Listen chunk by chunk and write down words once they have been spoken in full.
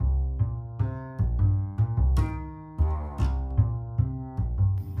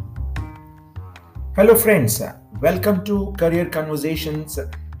Hello, friends. Welcome to Career Conversations,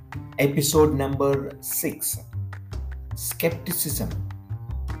 episode number 6. Skepticism,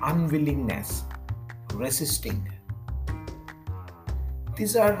 unwillingness, resisting.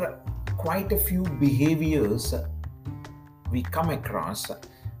 These are quite a few behaviors we come across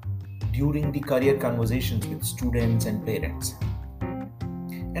during the career conversations with students and parents.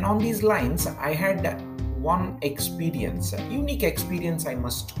 And on these lines, I had one experience, a unique experience, I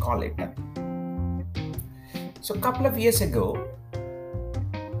must call it. So, a couple of years ago,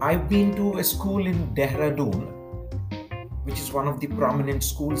 I've been to a school in Dehradun, which is one of the prominent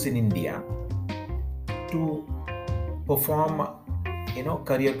schools in India, to perform,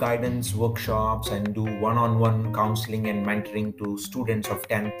 career guidance workshops and do one-on-one counseling and mentoring to students of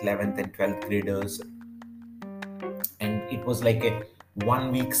 10th, 11th, and 12th graders. And it was like a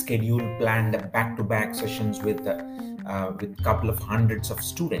 1 week schedule planned back-to-back sessions with couple of hundreds of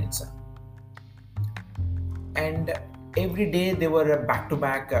students. And every day there were back to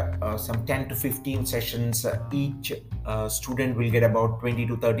back some 10 to 15 sessions. Each student will get about 20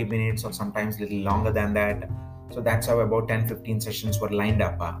 to 30 minutes or sometimes a little longer than that. So that's how about 10-15 sessions were lined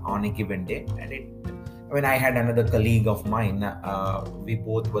up on a given day. And when I had another colleague of mine, we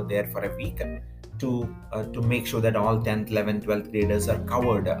both were there for a week to make sure that all 10th, 11th, 12th graders are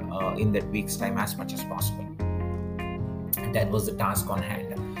covered in that week's time as much as possible. And that was the task on hand.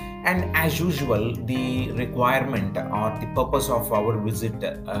 And as usual, the requirement or the purpose of our visit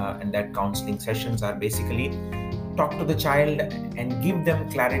and that counseling sessions are basically talk to the child and give them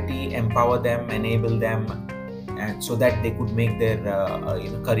clarity, empower them, enable them, and so that they could make their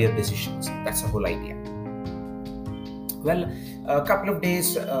career decisions. That's the whole idea. Well, a couple of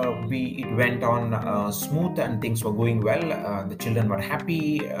days it went on smooth and things were going well. The children were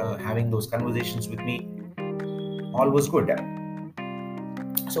happy having those conversations with me. All was good.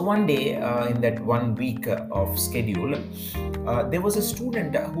 So one day in that 1 week of schedule, there was a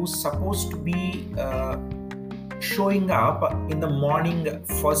student who's supposed to be showing up in the morning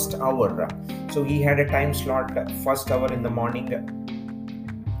first hour. So he had a time slot first hour in the morning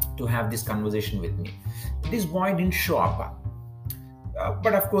to have this conversation with me. This boy didn't show up.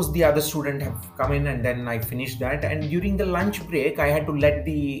 But of course, the other student have come in, and then I finished that. And during the lunch break, I had to let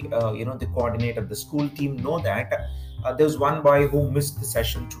the coordinator, the school team, know that there's one boy who missed the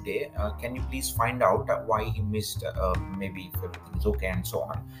session today. Can you please find out why he missed? Maybe if everything is okay and so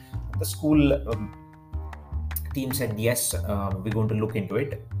on. The school team said yes, we're going to look into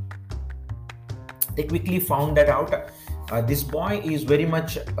it. They quickly found that out. This boy is very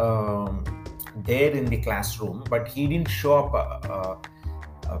much there in the classroom, but he didn't show up.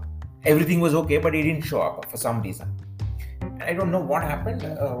 Everything was okay, but he didn't show up for some reason. I don't know what happened,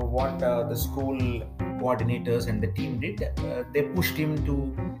 what the school coordinators and the team did. They pushed him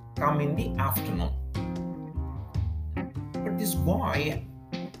to come in the afternoon. But this boy,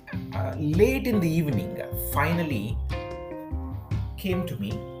 late in the evening, finally came to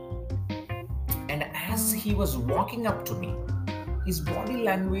me. And as he was walking up to me, his body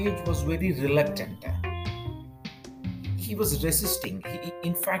language was very reluctant. He was resisting.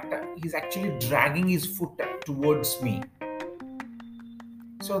 In fact, he's actually dragging his foot towards me.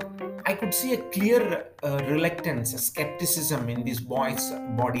 So I could see a clear reluctance, a skepticism in this boy's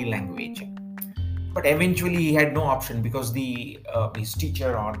body language. But eventually he had no option because his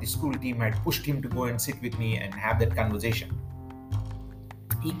teacher or the school team had pushed him to go and sit with me and have that conversation.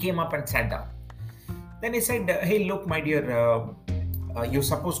 He came up and sat down. Then he said, "Hey, look, my dear, you're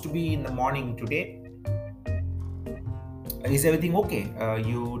supposed to be in the morning today. Is everything okay?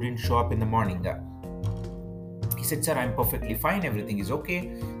 You didn't show up in the morning." He said, "Sir, I'm perfectly fine. Everything is okay."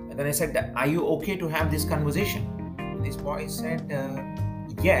 And then I said, "Are you okay to have this conversation?" And this boy said,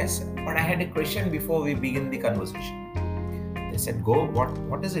 "Yes, but I had a question before we begin the conversation." They said, "Go.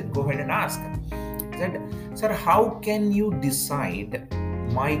 What is it? Go ahead and ask." He said, "Sir, how can you decide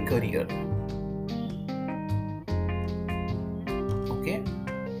my career?" Okay.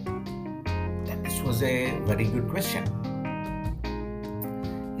 Then this was a very good question.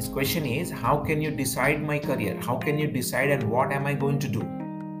 His question is, how can you decide my career? How can you decide and what am I going to do?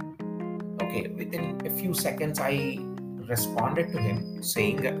 Okay, within a few seconds, I responded to him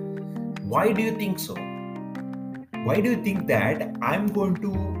saying, "Why do you think so? Why do you think that I'm going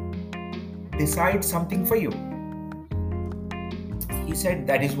to decide something for you?" He said,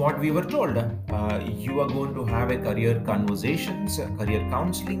 "That is what we were told. You are going to have a career conversations, career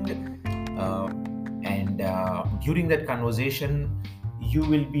counseling, and during that conversation, you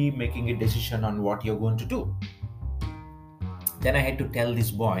will be making a decision on what you're going to do." Then I had to tell this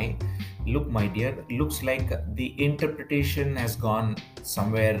boy, "Look, my dear, looks like the interpretation has gone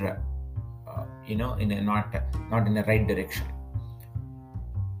somewhere in a not in the right direction.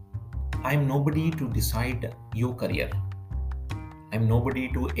 I'm nobody to decide your career. I'm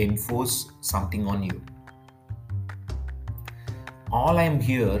nobody to enforce something on you. All I'm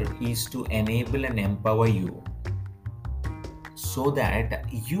here is to enable and empower you so that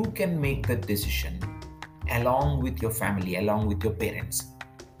you can make the decision along with your family, along with your parents.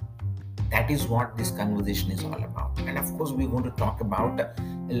 That is what this conversation is all about. And of course, we're going to talk about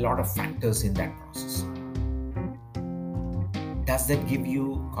a lot of factors in that process. Does that give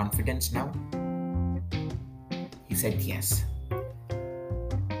you confidence now? He said yes.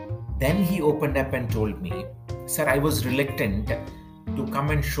 Then he opened up and told me, sir, I was reluctant to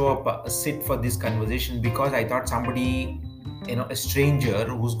come and show up, sit for this conversation because I thought somebody, a stranger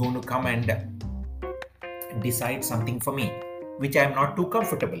who's going to come and decide something for me, which I'm not too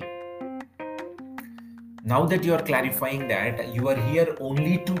comfortable. Now that you are clarifying that you are here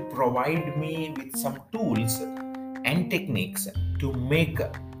only to provide me with some tools and techniques to make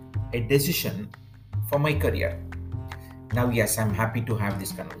a decision for my career. Now, yes, I'm happy to have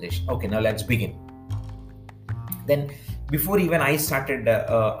this conversation. Okay, now let's begin. Then, before even I started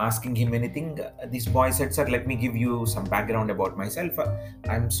asking him anything, this boy said, sir, let me give you some background about myself.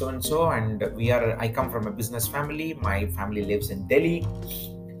 I'm so-and-so, and I come from a business family. My family lives in Delhi.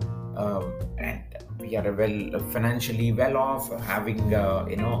 And we are financially well off, having a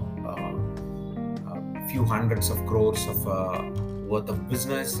few hundreds of crores of worth of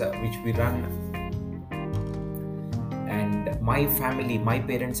business which we run. And my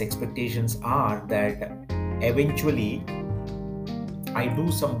parents' expectations are that eventually I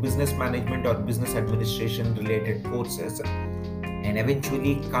do some business management or business administration related courses and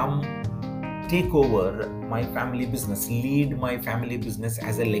eventually take over my family business, lead my family business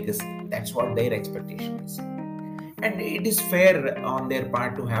as a legacy. That's what their expectation is. And it is fair on their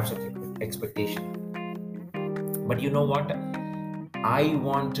part to have such expectation. But you know what? I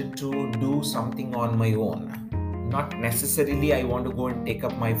wanted to do something on my own. Not necessarily I want to go and take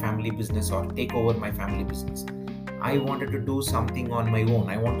up my family business or take over my family business. I wanted to do something on my own.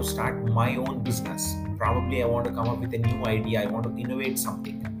 I want to start my own business. Probably I want to come up with a new idea. I want to innovate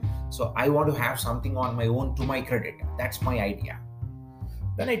something. So I want to have something on my own to my credit. That's my idea.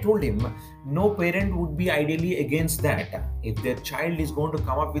 Then I told him, no parent would be ideally against that. If their child is going to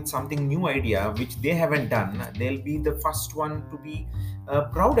come up with something new idea, which they haven't done, they'll be the first one to be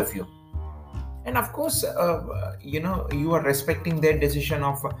proud of you. And of course, you are respecting their decision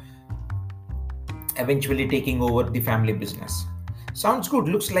of eventually taking over the family business. Sounds good.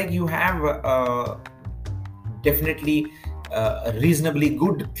 Looks like you have definitely reasonably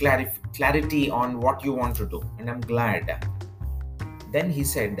good clarity on what you want to do. And I'm glad. Then he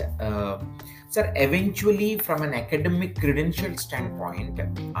said, sir, eventually from an academic credential standpoint,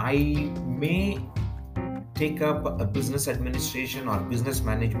 I may take up a business administration or business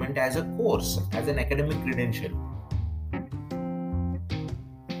management as a course, as an academic credential.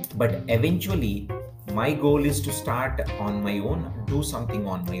 But eventually, my goal is to start on my own, do something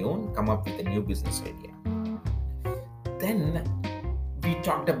on my own, come up with a new business idea. Then we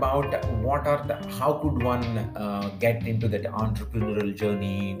talked about how could one get into that entrepreneurial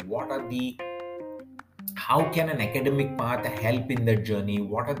journey, how can an academic path help in that journey,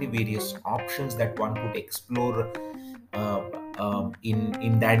 what are the various options that one could explore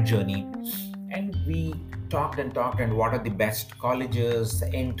in that journey. And we talked and what are the best colleges,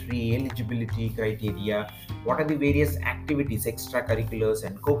 entry, eligibility criteria, what are the various activities, extracurriculars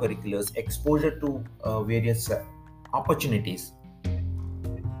and co-curriculars, exposure to various opportunities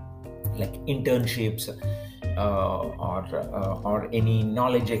like internships or any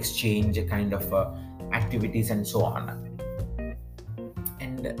knowledge exchange kind of activities and so on.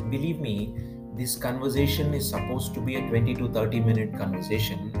 And believe me, this conversation is supposed to be a 20 to 30 minute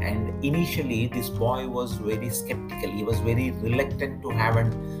conversation, and initially this boy was very skeptical. He was very reluctant to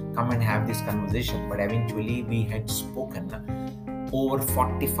come and have this conversation, but eventually we had spoken over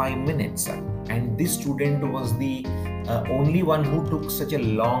 45 minutes, and this student was the only one who took such a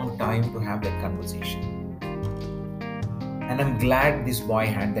long time to have that conversation. And I'm glad this boy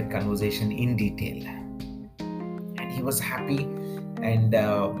had that conversation in detail, and he was happy, and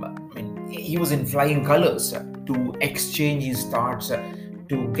he was in flying colors to exchange his thoughts,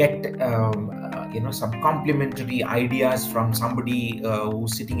 to get some complimentary ideas from somebody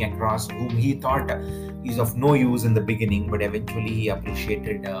who's sitting across, whom he thought is of no use in the beginning, but eventually he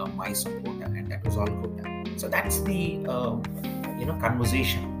appreciated my support, and that was all good. So that's the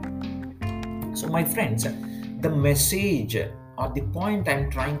conversation. So my friends, the message or the point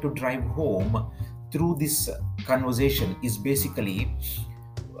I'm trying to drive home through this conversation is basically,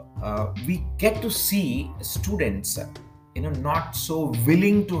 we get to see students not so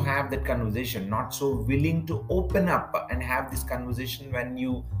willing to have that conversation, not so willing to open up and have this conversation when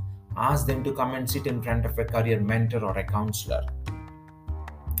you ask them to come and sit in front of a career mentor or a counselor,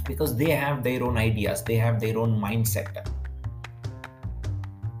 because they have their own ideas, they have their own mindset.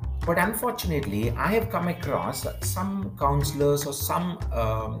 But unfortunately, I have come across some counselors or some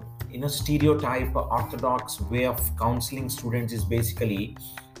stereotype orthodox way of counseling students is basically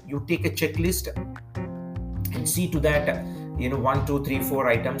you take a checklist and see to that 1 2 3 4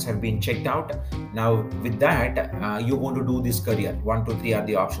 items have been checked out. Now with that, you're going to do this career. 1 2 3 are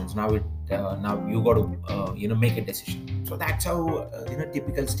the options. Now you got to make a decision. So that's how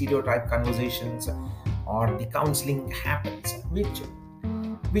typical stereotype conversations or the counseling happens,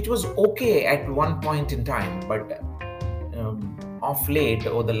 which was okay at one point in time, but of late,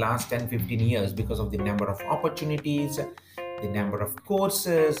 over the last 10-15 years, because of the number of opportunities, the number of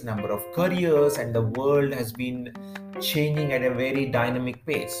courses, number of careers, and the world has been changing at a very dynamic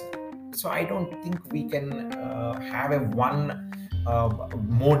pace. So I don't think we can have a one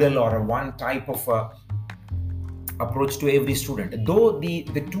model or a one type of approach to every student, though the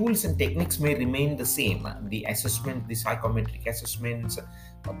tools and techniques may remain the same. The assessment, the psychometric assessments,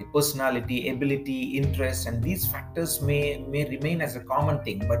 or the personality, ability, interest, and these factors may remain as a common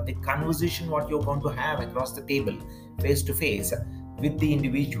thing, but the conversation what you're going to have across the table, face to face, with the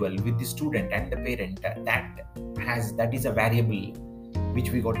individual, with the student and the parent, that is a variable which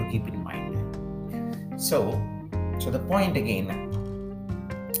we got to keep in mind. So the point again,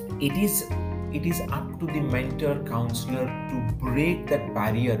 it is up to the mentor counselor to break that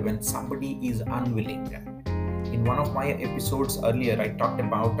barrier when somebody is unwilling. In one of my episodes earlier, I talked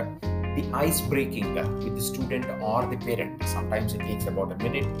about the ice breaking with the student or the parent. Sometimes it takes about a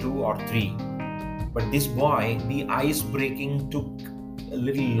minute, 2 or 3. But this boy, the ice breaking took a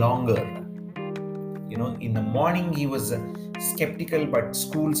little longer. In the morning he was skeptical, but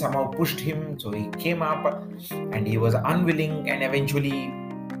school somehow pushed him. So he came up and he was unwilling, and eventually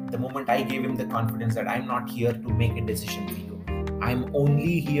the moment I gave him the confidence that I'm not here to make a decision for you, I'm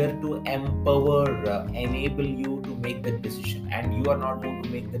only here to empower, enable you to make the decision, and you are not going to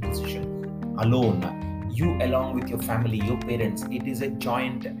make the decision alone. You along with your family, your parents, it is a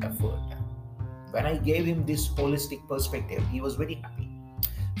joint effort. When I gave him this holistic perspective, he was very happy.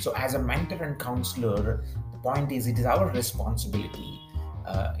 So as a mentor and counselor, the point is, it is our responsibility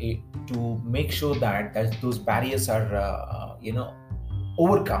to make sure that those barriers are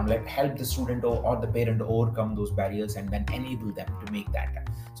overcome, help the student or the parent overcome those barriers and then enable them to make that.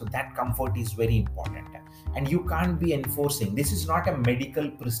 So that comfort is very important, and you can't be enforcing. This is not a medical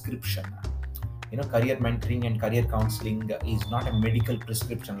prescription. Career mentoring and career counseling is not a medical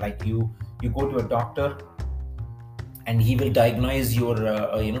prescription, like you go to a doctor and he will diagnose your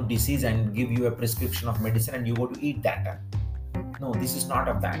disease and give you a prescription of medicine and you go to eat that. No, this is not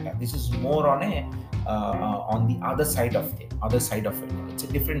of that. This is more on the other side of it. It's a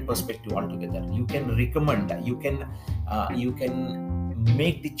different perspective altogether. You can recommend, you can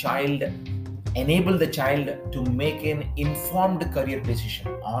make the child, enable the child to make an informed career decision,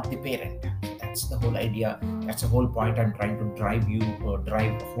 or the parent. That's the whole idea. That's the whole point I'm trying to drive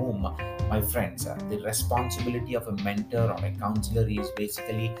home, my friends. The responsibility of a mentor or a counselor is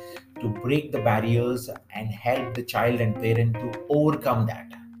basically to break the barriers and help the child and parent to overcome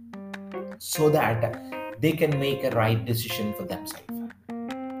that, so that they can make a right decision for themselves.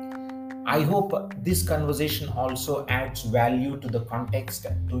 I hope this conversation also adds value to the context,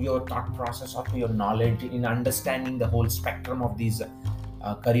 to your thought process, or to your knowledge in understanding the whole spectrum of these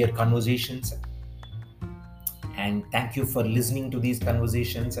career conversations. And thank you for listening to these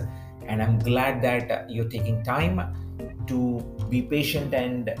conversations. And I'm glad that you're taking time to be patient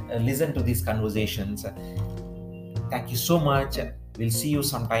and listen to these conversations. Thank you so much. We'll see you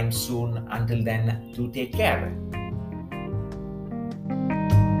sometime soon. Until then, do take care.